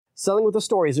Selling with a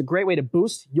story is a great way to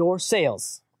boost your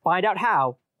sales. Find out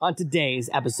how on today's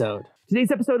episode.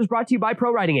 Today's episode is brought to you by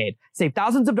Pro Writing Aid. Save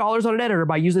thousands of dollars on an editor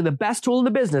by using the best tool in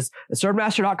the business at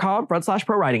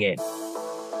servemaster.com/Pro Writing Aid.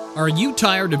 Are you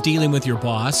tired of dealing with your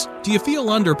boss? Do you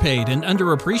feel underpaid and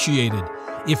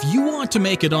underappreciated? If you want to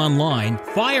make it online,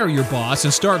 fire your boss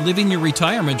and start living your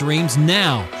retirement dreams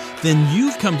now, then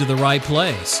you've come to the right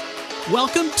place.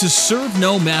 Welcome to Serve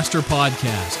No Master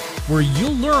Podcast, where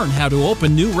you'll learn how to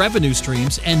open new revenue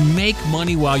streams and make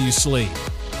money while you sleep.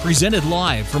 Presented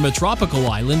live from a tropical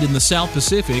island in the South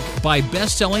Pacific by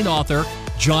best-selling author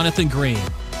Jonathan Green.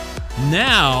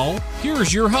 Now,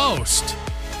 here's your host.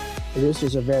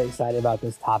 Producers are very excited about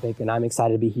this topic, and I'm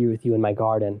excited to be here with you in my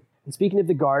garden. And speaking of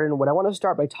the garden, what I want to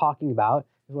start by talking about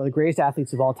is one of the greatest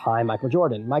athletes of all time, Michael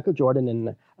Jordan. Michael Jordan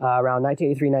in around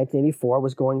 1983, 1984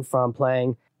 was going from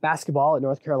playing basketball at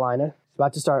North Carolina. He's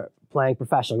about to start playing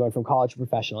professional, going from college to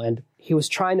professional. And he was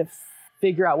trying to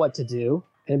figure out what to do.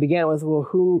 And it began with, well,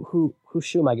 whose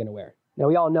shoe am I going to wear? Now,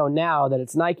 we all know now that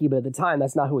it's Nike, but at the time,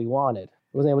 that's not who he wanted.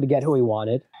 He wasn't able to get who he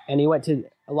wanted. And he went to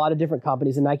a lot of different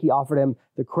companies, and Nike offered him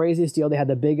the craziest deal. They had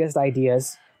the biggest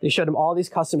ideas. They showed him all these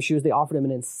custom shoes. They offered him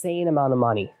an insane amount of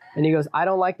money. And he goes, I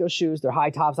don't like those shoes. They're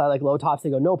high tops. I like low tops. They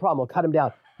go, no problem. We'll cut them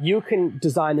down. You can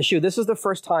design the shoe. This was the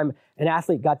first time an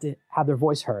athlete got to have their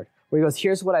voice heard, where he goes,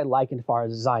 here's what I like as far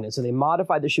as design it. So they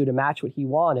modified the shoe to match what he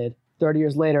wanted. 30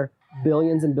 years later,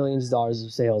 billions and billions of dollars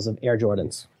of sales of Air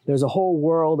Jordans. There's a whole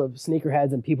world of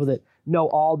sneakerheads and people that know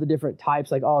all the different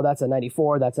types, like, oh, that's a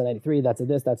 94, that's a 93, that's a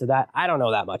this, that's a that. I don't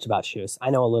know that much about shoes. I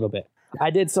know a little bit.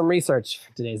 I did some research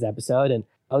for today's episode, and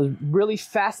I was really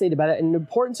fascinated about it. And the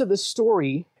importance of this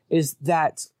story is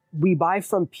that we buy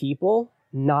from people,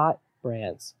 not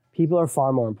brands. People are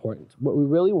far more important. What we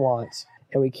really want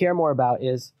and we care more about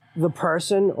is the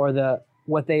person or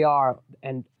what they are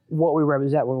and what we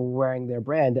represent when we're wearing their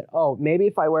brand. That, oh, maybe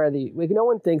if I wear no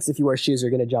one thinks if you wear shoes,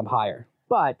 you're going to jump higher.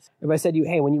 But if I said to you,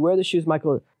 hey, when you wear the shoes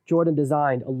Michael Jordan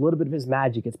designed, a little bit of his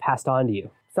magic gets passed on to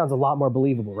you. Sounds a lot more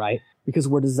believable, right? Because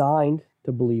we're designed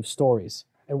to believe stories.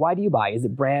 And why do you buy? Is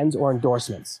it brands or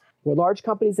endorsements? What large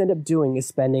companies end up doing is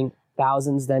spending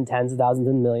thousands, then tens of thousands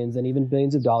and millions, and even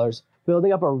billions of dollars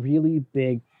building up a really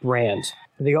big brand.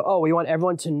 And they go, oh, we want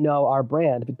everyone to know our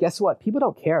brand. But guess what? People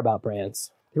don't care about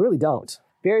brands. They really don't.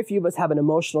 Very few of us have an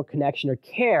emotional connection or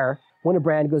care when a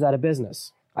brand goes out of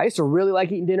business. I used to really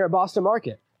like eating dinner at Boston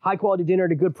Market. High quality dinner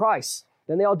at a good price.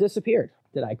 Then they all disappeared.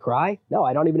 Did I cry? No,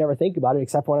 I don't even ever think about it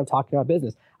except for when I'm talking about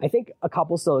business. I think a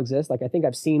couple still exist. Like I think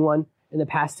I've seen one in the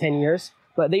past 10 years,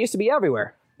 but they used to be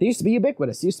everywhere. They used to be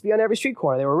ubiquitous. They used to be on every street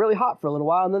corner. They were really hot for a little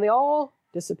while and then they all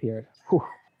disappeared. Whew.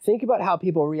 Think about how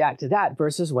people react to that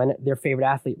versus when their favorite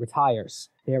athlete retires.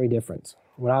 Very different.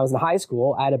 When I was in high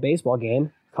school, I had a baseball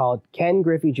game called Ken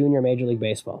Griffey Jr. Major League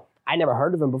Baseball. I never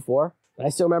heard of him before, but I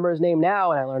still remember his name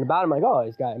now, and I learned about him. Like, oh,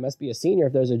 it must be a senior.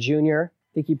 If there's a junior,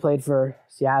 I think he played for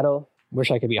Seattle.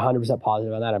 Wish I could be 100%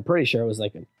 positive on that. I'm pretty sure it was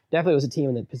definitely was a team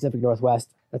in the Pacific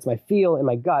Northwest. That's my feel in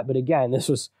my gut. But again, this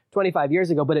was 25 years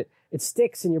ago, but it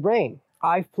sticks in your brain.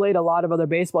 I've played a lot of other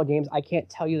baseball games. I can't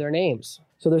tell you their names.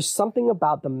 So there's something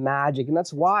about the magic, and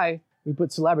that's why we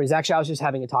put celebrities. Actually, I was just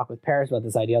having a talk with Paris about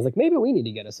this idea. I was like, maybe we need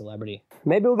to get a celebrity.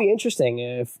 Maybe it would be interesting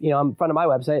if, in front of my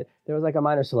website, there was like a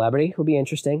minor celebrity. It would be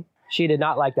interesting. She did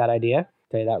not like that idea. I'll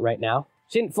tell you that right now.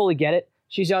 She didn't fully get it.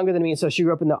 She's younger than me, and so she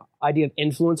grew up in the idea of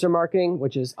influencer marketing,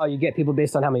 which is, you get people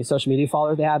based on how many social media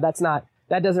followers they have.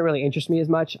 That doesn't really interest me as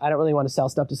much. I don't really want to sell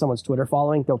stuff to someone's Twitter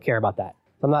following. Don't care about that.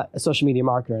 I'm not a social media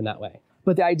marketer in that way.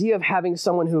 But the idea of having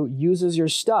someone who uses your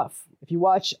stuff. If you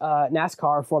watch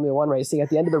NASCAR Formula One racing,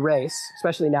 at the end of the race,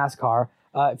 especially NASCAR,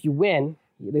 if you win,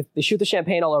 they shoot the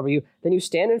champagne all over you. Then you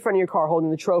stand in front of your car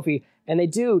holding the trophy, and they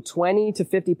do 20 to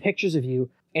 50 pictures of you,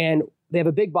 and they have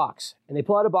a big box. And they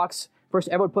pull out a box. First,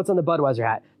 everyone puts on the Budweiser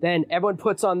hat. Then everyone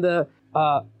puts on the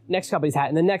next company's hat,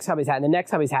 and the next company's hat, and the next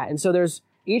company's hat. And so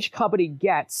each company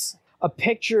gets a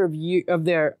picture of you, of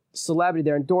their celebrity,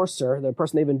 their endorser, the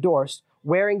person they've endorsed,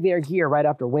 wearing their gear right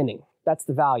after winning. That's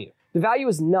the value. The value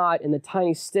is not in the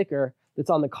tiny sticker that's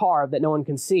on the car that no one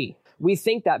can see. We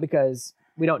think that because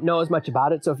we don't know as much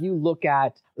about it. So if you look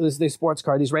at these sports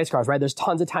cars, these race cars, right, there's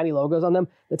tons of tiny logos on them.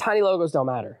 The tiny logos don't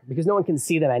matter because no one can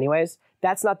see them anyways.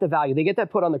 That's not the value. They get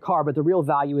that put on the car, but the real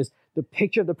value is the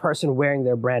picture of the person wearing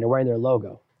their brand or wearing their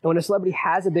logo. And when a celebrity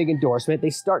has a big endorsement, they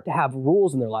start to have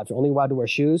rules in their lives. They're only allowed to wear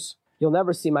shoes. You'll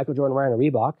never see Michael Jordan wearing a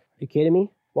Reebok. Are you kidding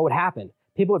me? What would happen?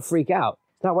 People would freak out.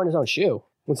 He's not wearing his own shoe.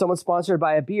 When someone's sponsored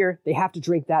by a beer, they have to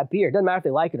drink that beer. It doesn't matter if they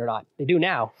like it or not. They do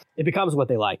now. It becomes what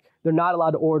they like. They're not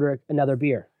allowed to order another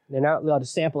beer. They're not allowed to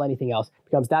sample anything else. It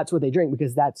becomes that's what they drink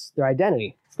because that's their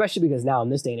identity. especially because now in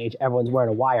this day and age, everyone's wearing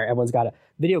a wire. Everyone's got a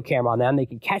video camera on them. They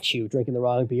can catch you drinking the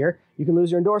wrong beer. You can lose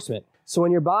your endorsement. So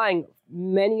when you're buying,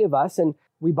 many of us, and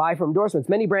we buy from endorsements,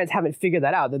 many brands haven't figured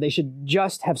that out, that they should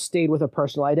just have stayed with a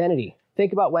personal identity.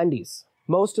 Think about Wendy's.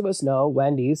 Most of us know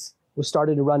Wendy's was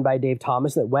started and run by Dave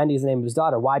Thomas, and that Wendy is the name of his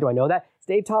daughter. Why do I know that?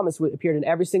 Dave Thomas appeared in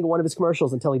every single one of his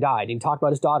commercials until he died. He talked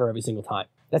about his daughter every single time.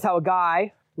 That's how a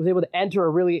guy was able to enter a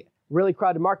really, really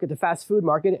crowded market, the fast food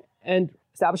market, and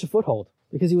establish a foothold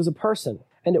because he was a person.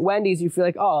 And at Wendy's, you feel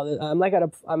like, oh, I'm like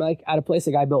at a place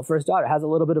a guy built for his daughter. It has a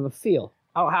little bit of a feel.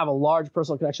 I don't have a large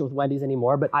personal connection with Wendy's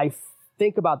anymore, but I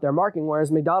think about their marketing,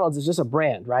 whereas McDonald's is just a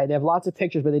brand, right? They have lots of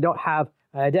pictures, but they don't have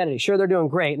an identity. Sure, they're doing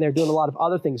great, and they're doing a lot of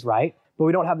other things right, but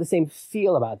we don't have the same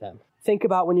feel about them. Think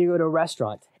about when you go to a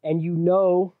restaurant and you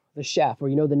know the chef, or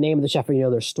you know the name of the chef, or you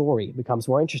know their story. It becomes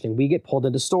more interesting. We get pulled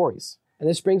into stories. And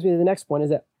this brings me to the next point, is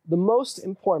that the most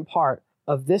important part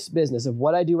of this business, of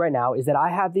what I do right now, is that I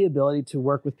have the ability to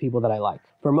work with people that I like.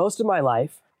 For most of my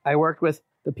life, I worked with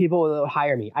the people that would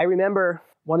hire me. I remember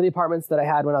one of the apartments that I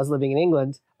had when I was living in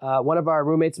England, one of our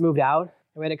roommates moved out,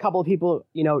 and we had a couple of people,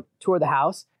 tour the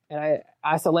house. And I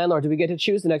asked the landlord, do we get to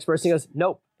choose the next person? He goes,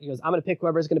 nope. He goes, I'm going to pick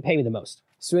whoever's going to pay me the most.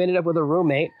 So we ended up with a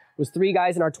roommate. It was 3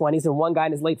 guys in our 20s and 1 guy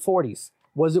in his late 40s.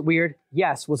 Was it weird?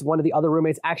 Yes. Was one of the other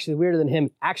roommates actually weirder than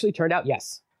him? Actually turned out,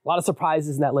 yes. A lot of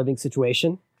surprises in that living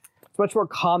situation. It's much more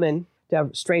common to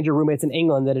have stranger roommates in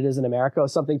England than it is in America.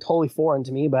 It's something totally foreign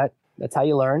to me, but that's how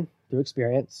you learn, through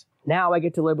experience. Now I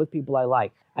get to live with people I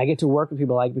like. I get to work with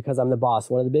people I like because I'm the boss.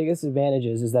 One of the biggest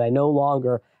advantages is that I no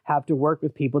longer have to work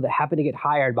with people that happen to get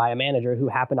hired by a manager who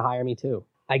happen to hire me too.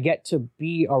 I get to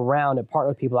be around and partner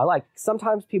with people I like.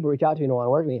 Sometimes people reach out to me and want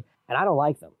to work with me, and I don't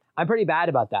like them. I'm pretty bad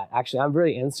about that. Actually, I'm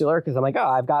really insular because I'm like, oh,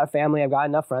 I've got a family, I've got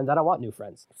enough friends, I don't want new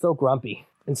friends. So grumpy.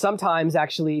 And sometimes,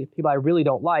 actually, people I really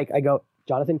don't like, I go,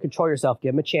 Jonathan, control yourself,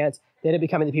 give them a chance. They end up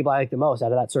becoming the people I like the most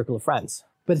out of that circle of friends.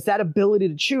 But it's that ability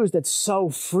to choose that's so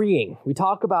freeing. We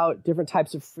talk about different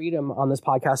types of freedom on this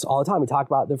podcast all the time. We talk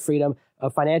about the freedom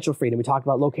of financial freedom. We talk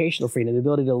about locational freedom, the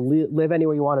ability to live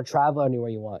anywhere you want, to travel anywhere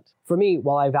you want. For me,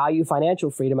 while I value financial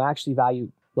freedom, I actually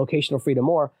value locational freedom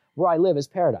more. Where I live is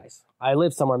paradise. I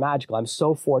live somewhere magical. I'm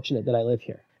so fortunate that I live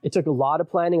here. It took a lot of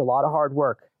planning, a lot of hard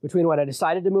work. Between when I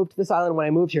decided to move to this island and when I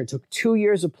moved here, it took 2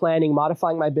 years of planning,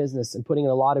 modifying my business, and putting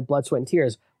in a lot of blood, sweat, and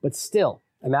tears. But still,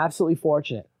 I'm absolutely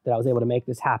fortunate that I was able to make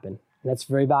this happen. And that's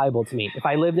very valuable to me. If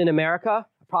I lived in America,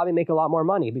 I'd probably make a lot more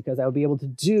money because I would be able to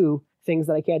do things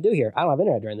that I can't do here. I don't have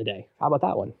internet during the day. How about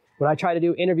that one? When I try to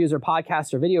do interviews or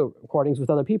podcasts or video recordings with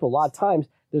other people, a lot of times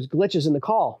there's glitches in the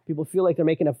call. People feel like they're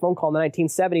making a phone call in the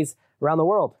 1970s around the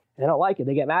world. And I don't like it.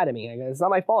 They get mad at me. I go, it's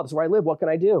not my fault. It's where I live. What can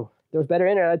I do? If there was better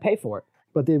internet, I'd pay for it.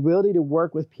 But the ability to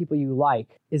work with people you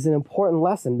like is an important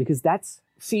lesson because that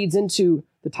feeds into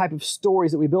the type of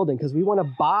stories that we build in, because we want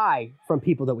to buy from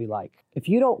people that we like. If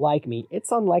you don't like me,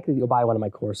 it's unlikely that you'll buy one of my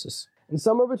courses. And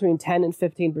somewhere between 10 and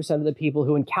 15% of the people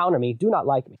who encounter me do not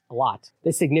like me a lot.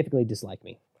 They significantly dislike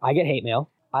me. I get hate mail.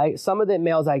 Some of the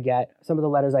mails I get, some of the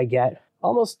letters I get,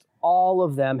 almost all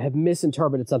of them have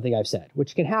misinterpreted something I've said,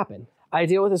 which can happen. I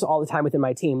deal with this all the time within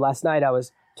my team. Last night, I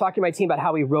was talking to my team about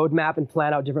how we roadmap and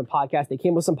plan out different podcasts. They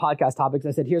came with some podcast topics.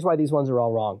 I said, here's why these ones are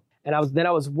all wrong. And I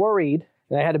was worried.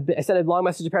 And I sent a long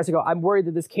message to parents. I go, I'm worried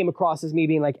that this came across as me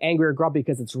being like angry or grumpy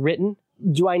because it's written.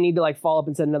 Do I need to like follow up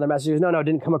and send another message? He goes, no, it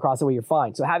didn't come across the way. You're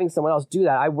fine. So having someone else do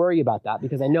that, I worry about that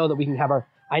because I know that we can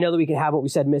have what we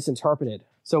said misinterpreted.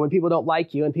 So when people don't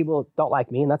like you and people don't like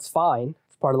me, and that's fine.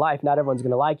 It's part of life. Not everyone's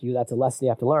going to like you. That's a lesson you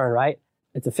have to learn, right?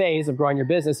 It's a phase of growing your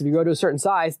business. If you grow to a certain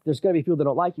size, there's going to be people that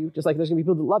don't like you, just like there's going to be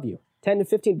people that love you. 10 to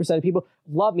 15% of people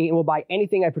love me and will buy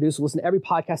anything I produce, will listen to every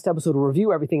podcast episode, will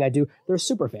review everything I do. They're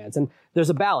super fans. And there's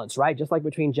a balance, right? Just like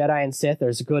between Jedi and Sith,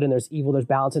 there's good and there's evil, there's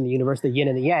balance in the universe, the yin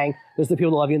and the yang. There's the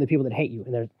people that love you and the people that hate you,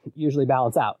 and they're usually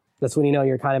balance out. That's when you know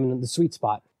you're kind of in the sweet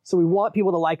spot. So we want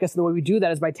people to like us, and the way we do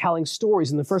that is by telling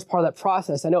stories. And the first part of that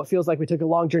process, I know it feels like we took a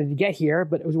long journey to get here,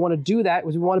 but we want to do that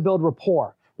is we want to build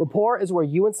rapport. Rapport is where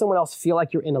you and someone else feel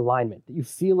like you're in alignment, that you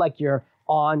feel like you're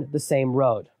on the same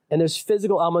road. And there's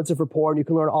physical elements of rapport, and you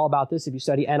can learn all about this if you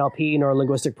study NLP,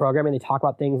 neuro-linguistic programming. They talk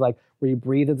about things like where you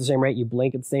breathe at the same rate, you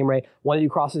blink at the same rate. One of you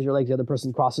crosses your legs, the other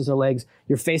person crosses their legs.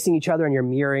 You're facing each other and you're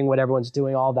mirroring what everyone's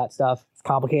doing, all of that stuff. It's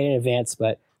complicated and advanced,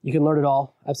 but you can learn it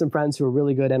all. I have some friends who are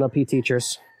really good NLP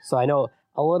teachers, so I know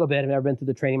a little bit. I've never been through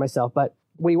the training myself, but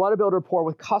when you want to build rapport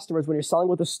with customers, when you're selling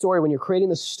with a story, when you're creating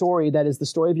the story that is the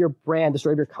story of your brand, the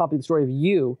story of your company, the story of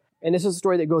you, and this is a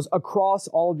story that goes across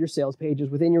all of your sales pages,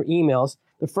 within your emails,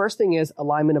 the first thing is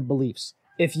alignment of beliefs.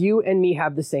 If you and me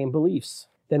have the same beliefs,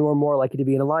 then we're more likely to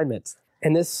be in alignment.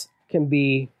 And this can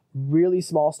be really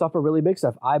small stuff or really big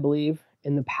stuff. I believe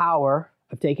in the power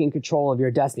of taking control of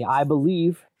your destiny. I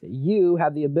believe that you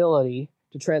have the ability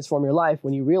to transform your life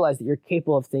when you realize that you're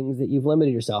capable of things that you've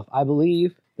limited yourself. I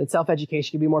believe that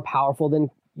self-education can be more powerful than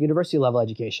university level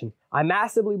education. I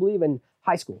massively believe in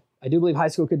high school. I do believe high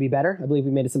school could be better. I believe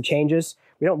we made some changes.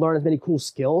 We don't learn as many cool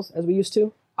skills as we used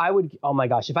to. Oh my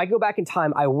gosh, if I go back in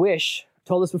time, I wish, I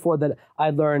told this before, that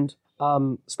I'd learned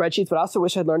spreadsheets, but I also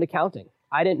wish I'd learned accounting.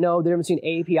 I didn't know the difference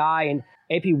between API and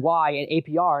APY and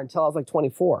APR until I was like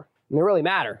 24. And they really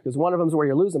matter because one of them is where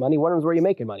you're losing money, one of them is where you're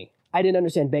making money. I didn't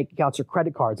understand bank accounts or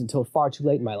credit cards until far too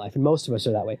late in my life, and most of us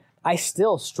are that way. I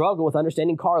still struggle with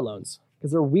understanding car loans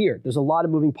because they're weird. There's a lot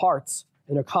of moving parts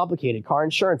and they're complicated. Car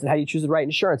insurance and how you choose the right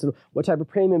insurance and what type of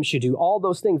premiums you do, all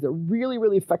those things that really,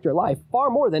 really affect your life far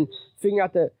more than figuring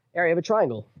out the area of a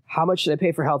triangle. How much should I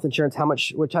pay for health insurance?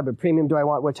 What type of premium do I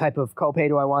want? What type of copay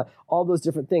do I want? All those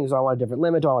different things. Do I want a different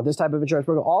limit? Do I want this type of insurance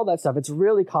program? All that stuff. It's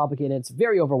really complicated. It's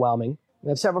very overwhelming. I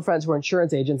have several friends who are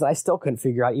insurance agents, and I still couldn't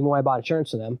figure out, even when I bought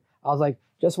insurance for them. I was like,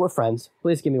 just we're friends.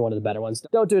 Please give me one of the better ones.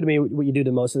 Don't do to me what you do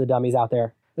to most of the dummies out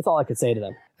there. That's all I could say to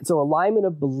them. And so alignment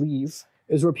of belief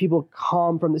is where people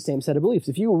come from the same set of beliefs.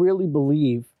 If you really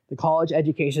believe that college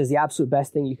education is the absolute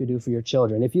best thing you could do for your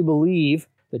children, if you believe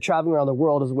that traveling around the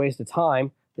world is a waste of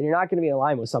time, then you're not going to be in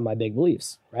alignment with some of my big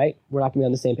beliefs, right? We're not going to be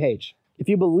on the same page. If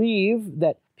you believe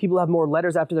that people have more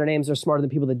letters after their names are smarter than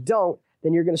people that don't,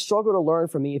 then you're going to struggle to learn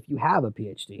from me if you have a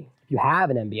PhD, if you have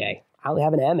an MBA. I only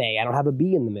have an MA. I don't have a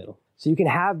B in the middle. So you can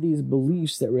have these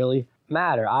beliefs that really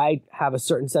matter. I have a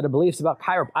certain set of beliefs about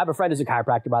chiropractic. I have a friend who's a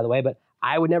chiropractor, by the way, but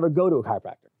I would never go to a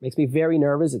chiropractor. It makes me very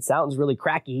nervous. It sounds really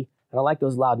cracky. I don't like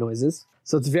those loud noises.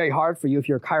 So it's very hard for you if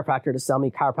you're a chiropractor to sell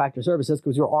me chiropractor services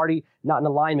because you're already not in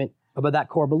alignment about that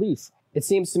core belief. It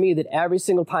seems to me that every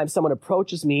single time someone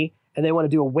approaches me and they want to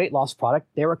do a weight loss product,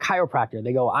 they're a chiropractor.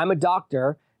 They go, I'm a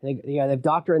doctor. And they have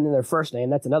doctor and then their first name.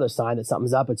 That's another sign that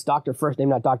something's up. It's doctor first name,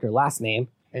 not doctor last name.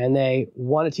 And they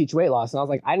want to teach weight loss. And I was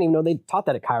like, I didn't even know they taught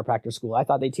that at chiropractor school. I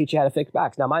thought they teach you how to fix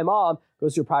backs. Now, my mom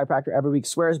goes to a chiropractor every week,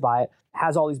 swears by it,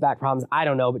 has all these back problems. I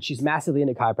don't know, but she's massively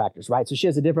into chiropractors, right? So she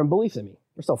has a different belief than me.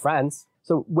 We're still friends.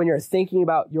 So when you're thinking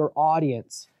about your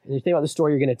audience and you're thinking about the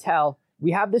story you're going to tell,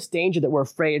 we have this danger that we're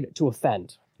afraid to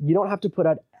offend. You don't have to put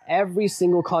out every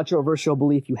single controversial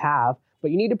belief you have,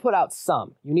 but you need to put out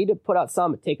some. You need to put out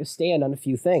some, take a stand on a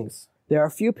few things. There are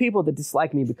a few people that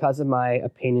dislike me because of my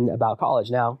opinion about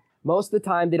college. Now, most of the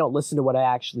time, they don't listen to what I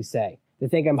actually say. They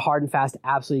think I'm hard and fast,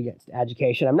 absolutely against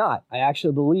education. I'm not. I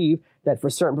actually believe that for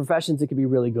certain professions, it could be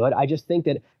really good. I just think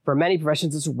that for many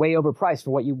professions, it's way overpriced for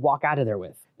what you walk out of there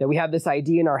with. That we have this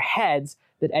idea in our heads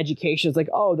that education is like,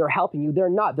 oh, they're helping you. They're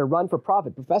not. They're run for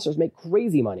profit. Professors make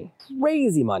crazy money.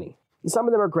 Crazy money. And some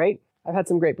of them are great. I've had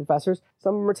some great professors.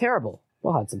 Some of them are terrible. We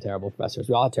all had some terrible professors.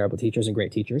 We all had terrible teachers and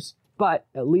great teachers. But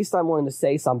at least I'm willing to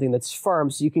say something that's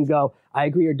firm so you can go, I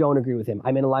agree or don't agree with him.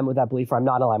 I'm in alignment with that belief or I'm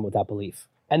not in alignment with that belief.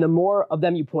 And the more of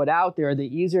them you put out there, the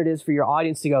easier it is for your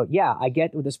audience to go, yeah, I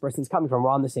get where this person's coming from. We're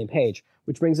on the same page.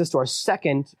 Which brings us to our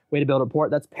second way to build a rapport.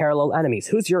 That's parallel enemies.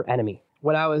 Who's your enemy?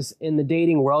 When I was in the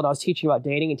dating world, I was teaching about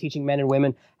dating and teaching men and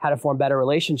women how to form better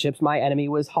relationships. My enemy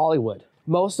was Hollywood.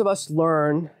 Most of us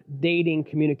learn dating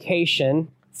communication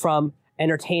from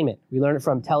entertainment. We learn it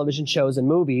from television shows and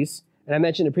movies. And I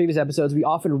mentioned in previous episodes, we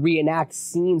often reenact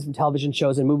scenes from television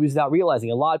shows and movies without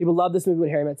realizing. A lot of people love this movie when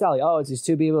Harry Met Sally. Oh, it's these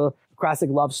two people, classic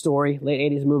love story,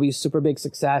 late 80s movie, super big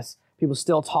success. People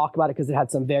still talk about it because it had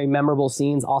some very memorable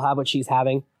scenes. I'll have what she's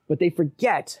having. But they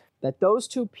forget that those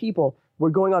two people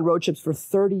were going on road trips for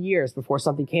 30 years before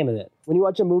something came of it. When you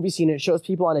watch a movie scene and it shows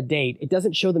people on a date, it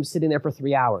doesn't show them sitting there for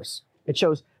 3 hours. It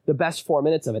shows the best 4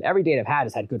 minutes of it. Every date I've had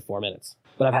has had good 4 minutes.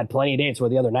 But I've had plenty of dates where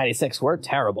the other 96 were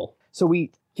terrible. So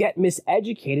we get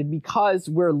miseducated because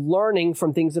we're learning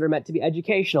from things that are meant to be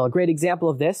educational. A great example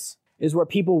of this is where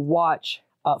people watch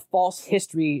false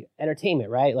history entertainment,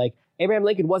 right? Like Abraham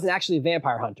Lincoln wasn't actually a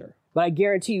vampire hunter, but I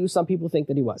guarantee you some people think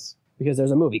that he was because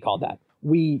there's a movie called that.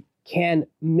 We can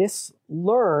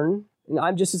mislearn, and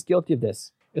I'm just as guilty of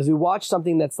this, is we watch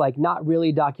something that's like not really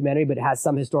a documentary, but it has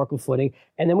some historical footing.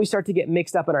 And then we start to get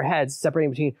mixed up in our heads,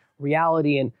 separating between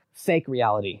reality and fake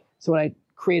reality. So when I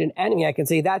create an enemy, I can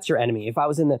say that's your enemy. If I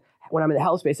was when I'm in the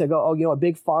health space, I go, oh, you know, a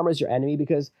big pharma is your enemy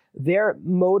because they're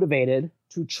motivated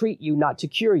to treat you, not to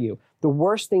cure you. The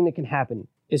worst thing that can happen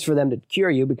is for them to cure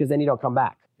you because then you don't come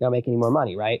back. You don't make any more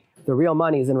money, right? The real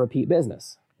money is in repeat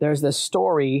business. There's this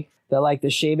story that like the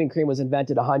shaving cream was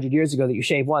invented 100 years ago that you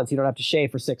shave once. You don't have to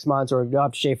shave for 6 months or you don't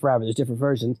have to shave forever. There's different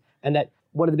versions. And that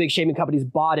one of the big shaving companies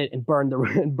bought it and burned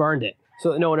it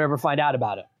so that no one would ever find out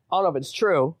about it. I don't know if it's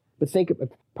true, but think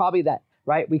probably that,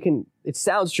 right? It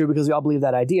sounds true because we all believe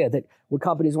that idea that what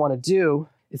companies want to do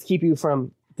is keep you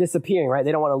from disappearing, right?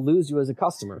 They don't want to lose you as a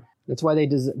customer. That's why they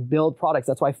build products.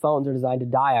 That's why phones are designed to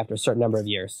die after a certain number of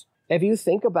years. If you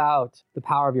think about the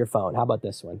power of your phone, how about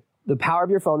this one? The power of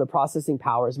your phone, the processing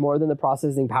power, is more than the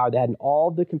processing power they had in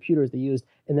all the computers they used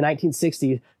in the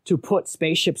 1960s to put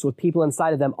spaceships with people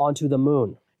inside of them onto the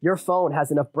moon. Your phone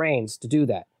has enough brains to do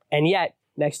that. And yet,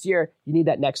 next year, you need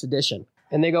that next edition.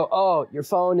 And they go, oh, your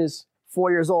phone is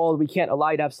 4 years old. We can't allow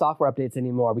you to have software updates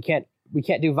anymore. We can't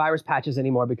do virus patches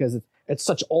anymore because it's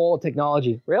such old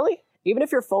technology. Really? Even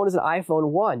if your phone is an iPhone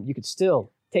 1, you could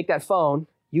still take that phone,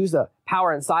 use the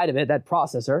power inside of it, that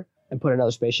processor, and put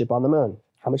another spaceship on the moon.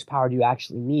 How much power do you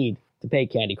actually need to pay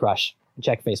Candy Crush and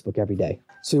check Facebook every day?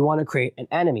 So we want to create an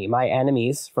enemy. My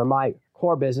enemies for my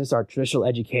core business are traditional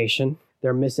education,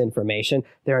 their misinformation,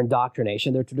 their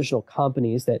indoctrination, their traditional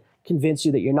companies that convince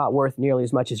you that you're not worth nearly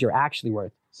as much as you're actually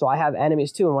worth. So I have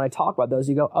enemies too. And when I talk about those,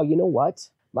 you go, oh, you know what?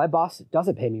 My boss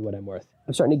doesn't pay me what I'm worth.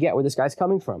 I'm starting to get where this guy's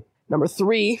coming from. Number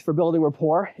 3 for building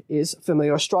rapport is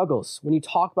familiar struggles. When you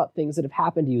talk about things that have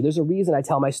happened to you, there's a reason I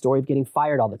tell my story of getting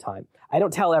fired all the time. I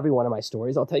don't tell every one of my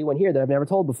stories. I'll tell you one here that I've never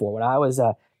told before. When I was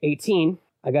 18,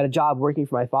 I got a job working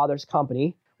for my father's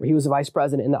company where he was a vice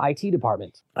president in the IT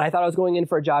department. And I thought I was going in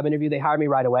for a job interview. They hired me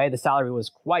right away. The salary was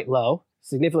quite low,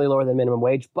 significantly lower than minimum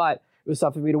wage, but it was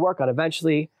something for me to work on.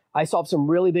 Eventually, I solved some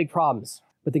really big problems.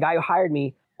 But the guy who hired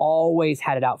me always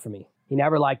had it out for me. He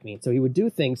never liked me. So he would do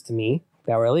things to me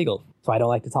that were illegal. So I don't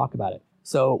like to talk about it.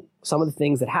 So some of the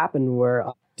things that happened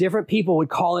were different people would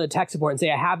call in a tech support and say,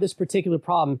 I have this particular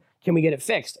problem. Can we get it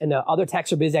fixed? And the other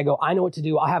techs are busy. I go, I know what to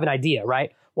do. I have an idea,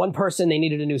 right? One person, they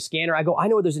needed a new scanner. I go, I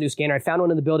know there's a new scanner. I found one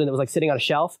in the building that was like sitting on a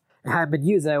shelf. I had been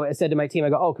used. And I said to my team, I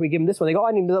go, oh, can we give them this one? They go, oh,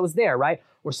 I didn't know that was there, right?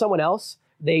 Or someone else,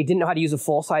 they didn't know how to use a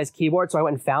full-size keyboard. So I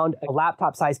went and found a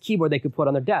laptop-sized keyboard they could put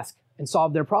on their desk and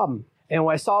solve their problem. And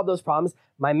when I solved those problems,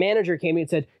 my manager came to me and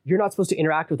said, you're not supposed to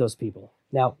interact with those people.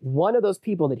 Now, one of those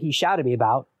people that he shouted me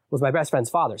about was my best friend's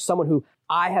father, someone who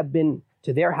I have been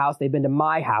to their house. They've been to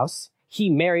my house. He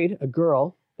married a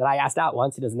girl that I asked out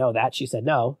once. He doesn't know that. She said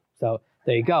no. So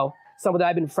there you go. Someone that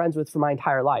I've been friends with for my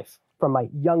entire life, from my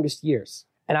youngest years.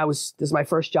 And this is my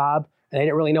first job, and I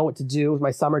didn't really know what to do. It was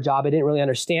my summer job. I didn't really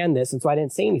understand this, and so I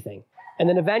didn't say anything. And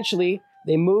then eventually,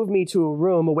 they moved me to a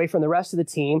room away from the rest of the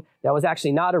team that was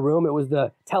actually not a room. It was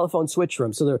the telephone switch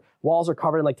room. So the walls are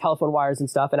covered in like telephone wires and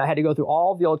stuff. And I had to go through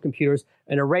all of the old computers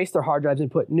and erase their hard drives and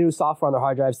put new software on their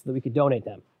hard drives so that we could donate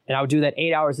them. And I would do that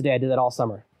 8 hours a day. I did that all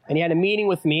summer. And he had a meeting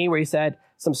with me where he said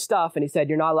some stuff. And he said,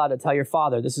 you're not allowed to tell your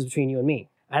father. This is between you and me.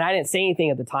 And I didn't say anything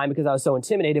at the time because I was so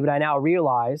intimidated. But I now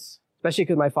realize, especially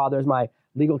because my father is my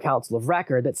legal counsel of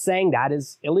record, that saying that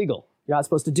is illegal. You're not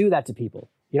supposed to do that to people.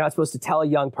 You're not supposed to tell a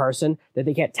young person that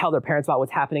they can't tell their parents about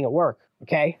what's happening at work,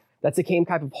 okay? That's the same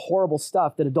type of horrible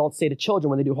stuff that adults say to children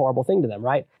when they do a horrible thing to them,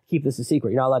 right? Keep this a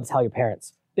secret. You're not allowed to tell your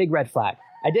parents. Big red flag.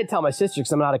 I did tell my sister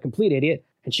because I'm not a complete idiot.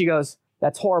 And she goes,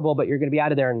 that's horrible, but you're going to be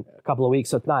out of there in a couple of weeks.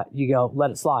 So it's not, you go,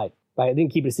 let it slide. But I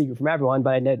didn't keep it a secret from everyone,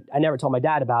 but I never told my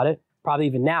dad about it. Probably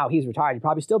even now, he's retired. He'd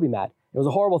probably still be mad. It was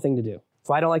a horrible thing to do.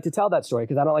 So I don't like to tell that story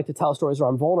because I don't like to tell stories where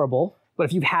I'm vulnerable. But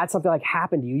if you've had something like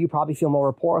happen to you, you probably feel more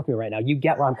rapport with me right now. You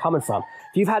get where I'm coming from.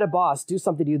 If you've had a boss do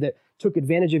something to you that took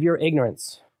advantage of your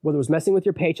ignorance, whether it was messing with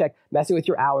your paycheck, messing with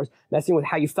your hours, messing with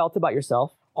how you felt about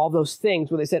yourself, all those things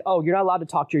where they said, oh, you're not allowed to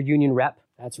talk to your union rep,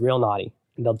 that's real naughty.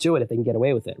 And they'll do it if they can get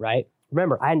away with it, right?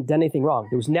 Remember, I hadn't done anything wrong.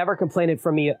 There was never complaint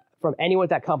from anyone at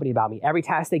that company about me. Every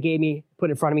task they gave me, put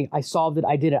in front of me, I solved it,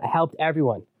 I did it, I helped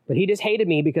everyone. But he just hated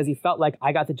me because he felt like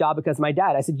I got the job because of my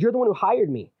dad. I said, you're the one who hired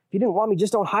me. If you didn't want me,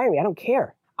 just don't hire me. I don't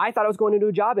care. I thought I was going to do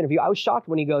a job interview. I was shocked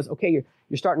when he goes, okay,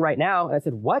 you're starting right now. And I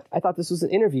said, what? I thought this was an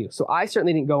interview. So I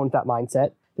certainly didn't go into that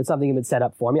mindset that something had been set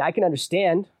up for me. I can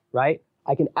understand, right?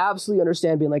 I can absolutely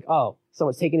understand being like, oh,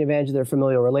 someone's taking advantage of their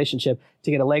familial relationship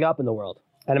to get a leg up in the world.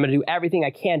 And I'm going to do everything I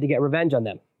can to get revenge on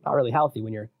them. Not really healthy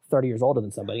when you're 30 years older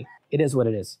than somebody. It is what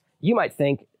it is. You might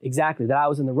think exactly that I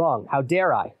was in the wrong. How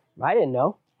dare I? I didn't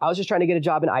know. I was just trying to get a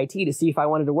job in IT to see if I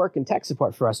wanted to work in tech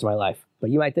support for the rest of my life. But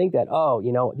you might think that, oh,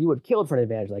 you would have killed for an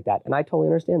advantage like that. And I totally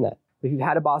understand that. But if you've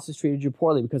had a boss who's treated you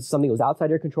poorly because something was outside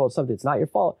your control, something that's not your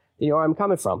fault, then you know where I'm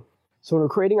coming from. So when we're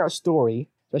creating our story,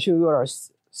 especially when we go to our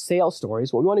sales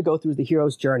stories, what we want to go through is the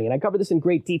hero's journey. And I cover this in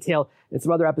great detail in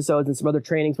some other episodes and some other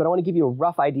trainings, but I want to give you a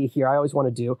rough idea here. I always want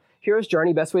to do. Hero's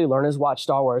journey, best way to learn is watch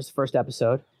Star Wars, first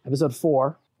episode, episode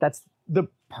 4. That's the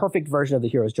perfect version of the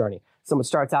hero's journey. Someone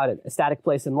starts out at a static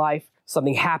place in life.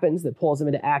 Something happens that pulls them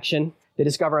into action. They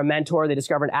discover a mentor. They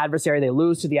discover an adversary. They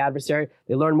lose to the adversary.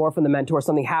 They learn more from the mentor.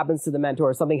 Something happens to the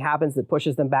mentor. Something happens that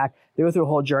pushes them back. They go through a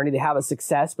whole journey. They have a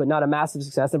success, but not a massive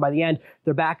success. And by the end,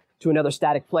 they're back to another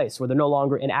static place where they're no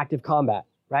longer in active combat,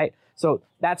 right? So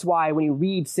that's why when you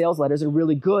read sales letters and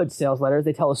really good sales letters,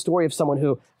 they tell a story of someone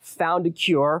who found a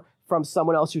cure from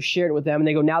someone else who shared it with them. And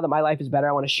they go, now that my life is better,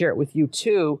 I want to share it with you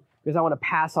too, because I want to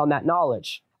pass on that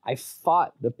knowledge. I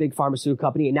fought the big pharmaceutical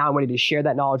company, and now I'm ready to share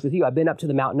that knowledge with you. I've been up to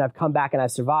the mountain, I've come back, and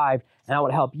I've survived, and I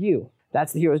want to help you.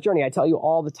 That's the hero's journey. I tell you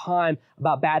all the time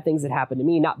about bad things that happen to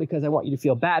me, not because I want you to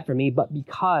feel bad for me, but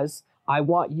because I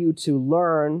want you to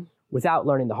learn without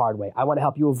learning the hard way. I want to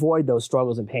help you avoid those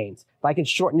struggles and pains. If I can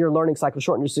shorten your learning cycle,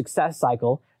 shorten your success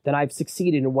cycle, then I've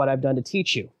succeeded in what I've done to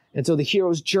teach you. And so the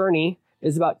hero's journey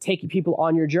is about taking people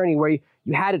on your journey where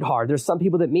you had it hard. There's some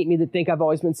people that meet me that think I've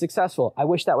always been successful. I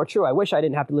wish that were true. I wish I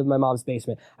didn't have to live in my mom's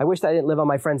basement. I wish that I didn't live on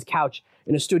my friend's couch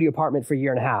in a studio apartment for a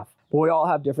year and a half. But we all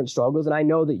have different struggles, and I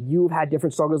know that you've had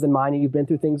different struggles than mine, and you've been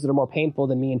through things that are more painful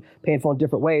than me and painful in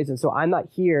different ways. And so I'm not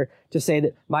here to say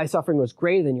that my suffering was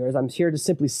greater than yours. I'm here to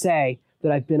simply say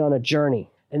that I've been on a journey.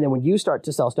 And then when you start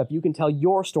to sell stuff, you can tell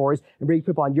your stories and bring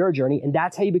people on your journey, and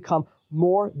that's how you become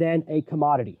more than a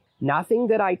commodity. Nothing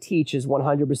that I teach is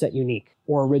 100% unique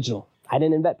or original. I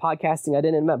didn't invent podcasting. I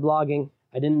didn't invent blogging.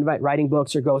 I didn't invent writing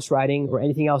books or ghostwriting or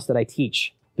anything else that I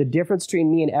teach. The difference between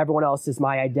me and everyone else is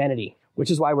my identity,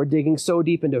 which is why we're digging so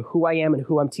deep into who I am and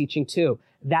who I'm teaching to.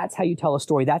 That's how you tell a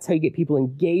story. That's how you get people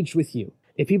engaged with you.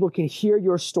 If people can hear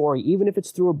your story, even if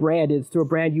it's through a brand, it's through a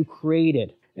brand you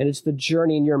created. And it's the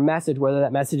journey and your message, whether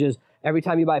that message is every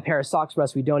time you buy a pair of socks from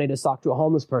us, we donate a sock to a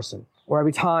homeless person. Or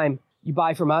every time you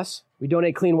buy from us, we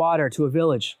donate clean water to a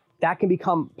village. That can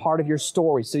become part of your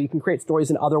story. So you can create stories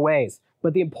in other ways.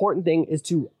 But the important thing is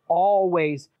to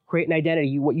always create an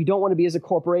identity. What you don't want to be is a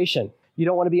corporation. You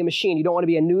don't want to be a machine. You don't want to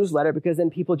be a newsletter, because then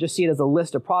people just see it as a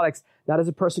list of products, not as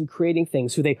a person creating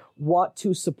things who they want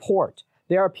to support.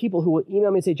 There are people who will email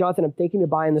me and say, Jonathan, I'm thinking of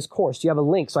buying this course. Do you have a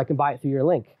link so I can buy it through your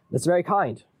link? That's very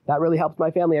kind. That really helps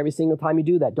my family every single time you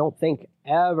do that. Don't think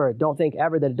ever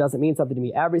that it doesn't mean something to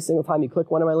me. Every single time you click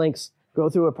one of my links, go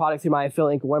through a product through my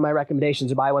affiliate link, one of my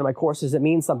recommendations, or buy one of my courses, it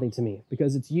means something to me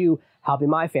because it's you helping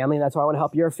my family, and that's why I want to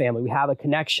help your family. We have a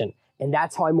connection, and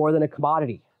that's how I'm more than a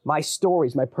commodity. My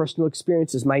stories, my personal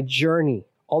experiences, my journey,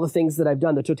 all the things that I've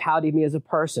done, the totality of me as a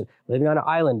person, living on an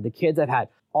island, the kids I've had,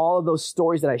 all of those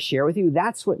stories that I share with you,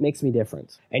 that's what makes me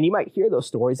different. And you might hear those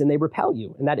stories and they repel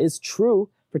you, and that is true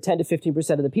for 10 to 15%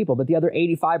 of the people, but the other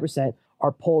 85%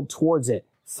 are pulled towards it.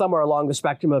 Somewhere along the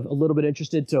spectrum of a little bit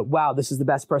interested to, wow, this is the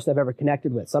best person I've ever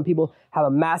connected with. Some people have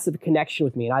a massive connection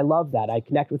with me, and I love that. I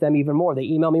connect with them even more. They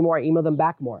email me more, I email them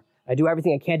back more. I do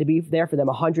everything I can to be there for them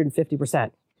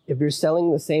 150%. If you're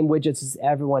selling the same widgets as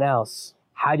everyone else,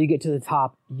 how do you get to the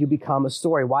top? You become a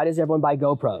story. Why does everyone buy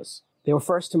GoPros? They were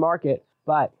first to market,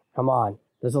 but come on,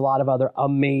 there's a lot of other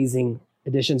amazing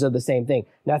editions of the same thing.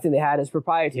 Nothing they had is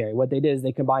proprietary. What they did is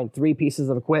they combined 3 pieces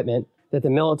of equipment that the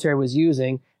military was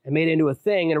using and made it into a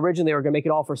thing. And originally they were going to make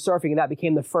it all for surfing, and that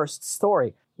became the first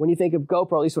story. When you think of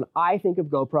GoPro, at least when I think of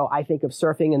GoPro, I think of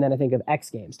surfing, and then I think of X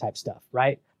Games type stuff,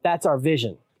 right? That's our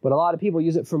vision. But a lot of people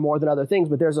use it for more than other things,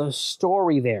 but there's a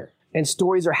story there. And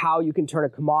stories are how you can turn a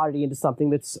commodity into something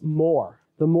that's more.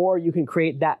 The more you can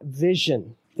create that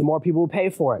vision, the more people will pay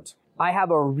for it. I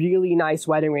have a really nice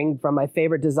wedding ring from my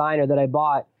favorite designer that I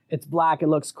bought. It's black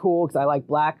and looks cool because I like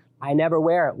black. I never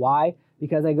wear it. Why?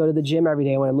 Because I go to the gym every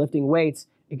day. When I'm lifting weights,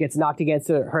 it gets knocked against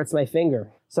it, it hurts my finger.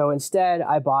 So instead,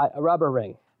 I bought a rubber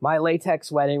ring. My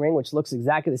latex wedding ring, which looks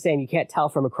exactly the same, you can't tell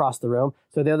from across the room.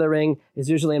 So the other ring is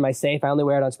usually in my safe. I only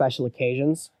wear it on special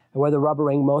occasions. I wear the rubber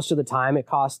ring most of the time. It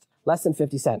cost less than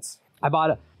 50 cents. I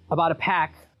bought a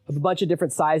pack of a bunch of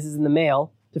different sizes in the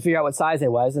mail to figure out what size I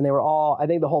was. And they were all, I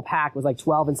think the whole pack was like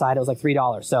 12 inside. It was like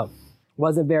 $3. So it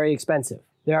wasn't very expensive.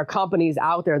 There are companies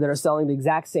out there that are selling the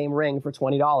exact same ring for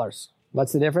 $20.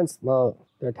 What's the difference? Well,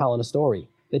 they're telling a story.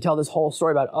 They tell this whole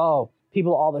story about, oh,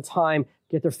 people all the time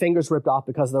get their fingers ripped off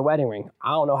because of their wedding ring. I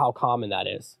don't know how common that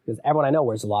is because everyone I know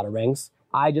wears a lot of rings.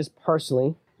 I just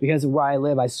personally, because of where I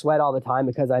live, I sweat all the time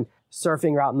because I'm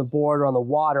surfing or out on the board or on the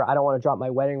water. I don't want to drop my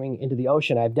wedding ring into the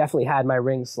ocean. I've definitely had my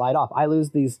rings slide off. I lose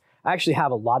these. I actually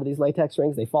have a lot of these latex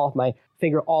rings. They fall off my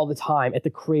finger all the time at the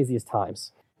craziest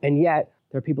times. And yet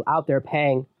there are people out there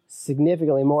paying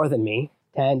significantly more than me,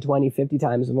 10, 20, 50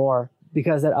 times more,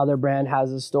 because that other brand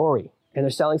has a story. And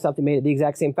they're selling something made at the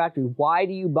exact same factory. Why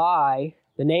do you buy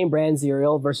the name brand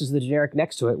cereal versus the generic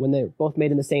next to it when they're both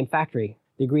made in the same factory?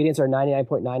 The ingredients are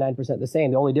 99.99% the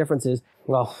same. The only difference is,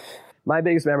 well, my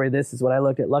biggest memory of this is when I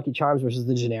looked at Lucky Charms versus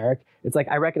the generic. It's like,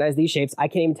 I recognize these shapes. I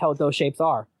can't even tell what those shapes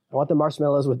are. I want the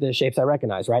marshmallows with the shapes I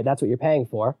recognize, right? That's what you're paying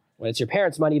for. When it's your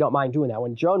parents' money, you don't mind doing that.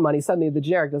 When it's your own money, suddenly the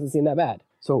generic doesn't seem that bad.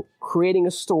 So creating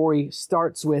a story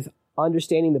starts with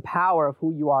understanding the power of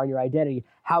who you are and your identity,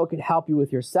 how it can help you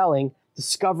with your selling,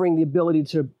 discovering the ability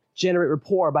to generate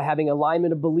rapport by having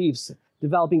alignment of beliefs,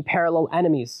 developing parallel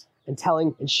enemies, and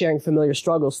telling and sharing familiar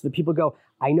struggles so that people go,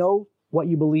 I know what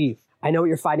you believe. I know what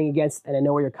you're fighting against, and I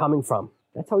know where you're coming from.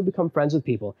 That's how we become friends with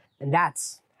people. And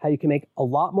that's how you can make a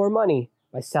lot more money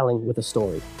by selling with a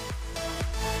story.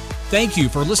 Thank you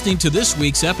for listening to this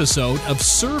week's episode of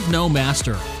Serve No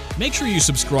Master. Make sure you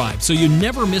subscribe so you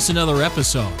never miss another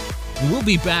episode. And we'll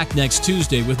be back next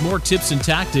Tuesday with more tips and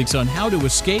tactics on how to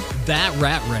escape that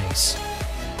rat race.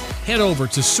 Head over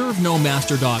to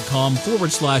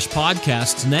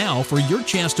servenomaster.com/podcasts now for your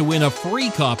chance to win a free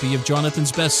copy of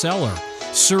Jonathan's bestseller,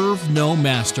 Serve No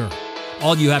Master.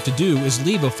 All you have to do is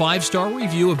leave a 5-star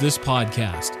review of this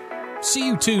podcast. See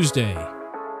you Tuesday.